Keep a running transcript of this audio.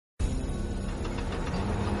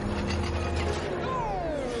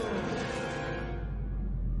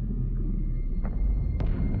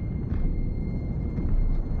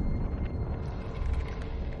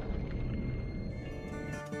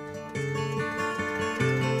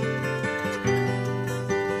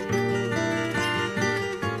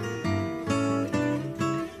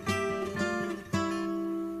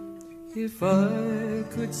If I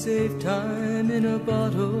could save time in a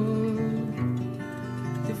bottle,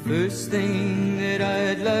 the first thing that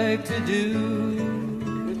I'd like to do,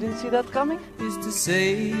 You didn't see that coming? is to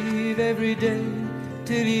save every day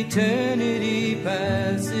till eternity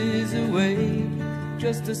passes away,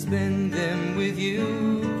 just to spend them with you.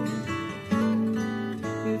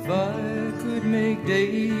 If I could make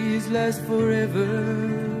days last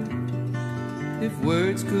forever, if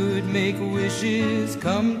words could make wishes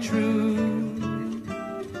come true,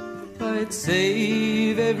 I'd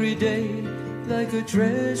save every day like a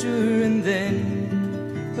treasure, and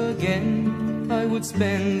then again I would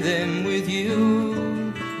spend them with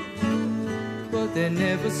you. But there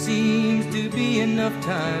never seems to be enough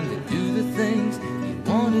time to do the things you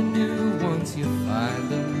want to do once you find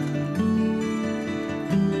them.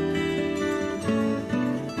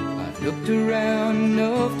 I've looked around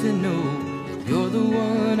enough to know you're the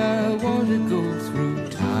one I want to go through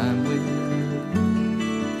time with.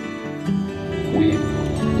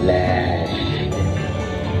 Whiplash.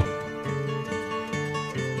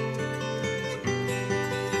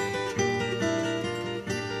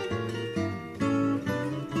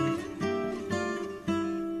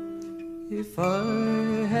 If I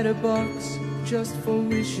had a box just for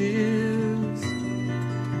wishes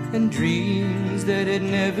and dreams that had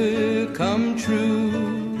never come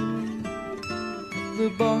true, the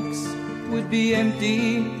box would be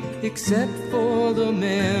empty except for the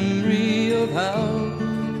memory of how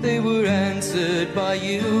they were answered by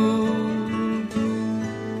you.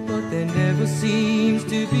 But there never seems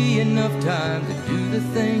to be enough time to do the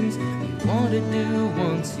things you want to do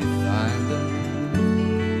once you find them.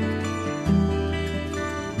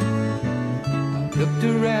 I've looked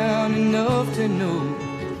around enough to know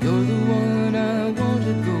you're the one I want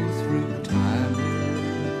to go through time with.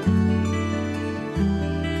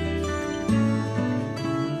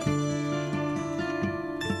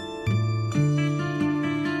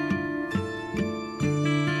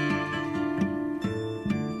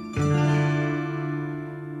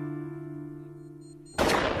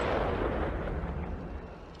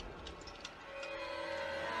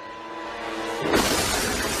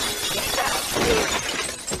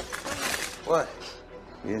 What?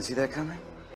 You didn't see that coming?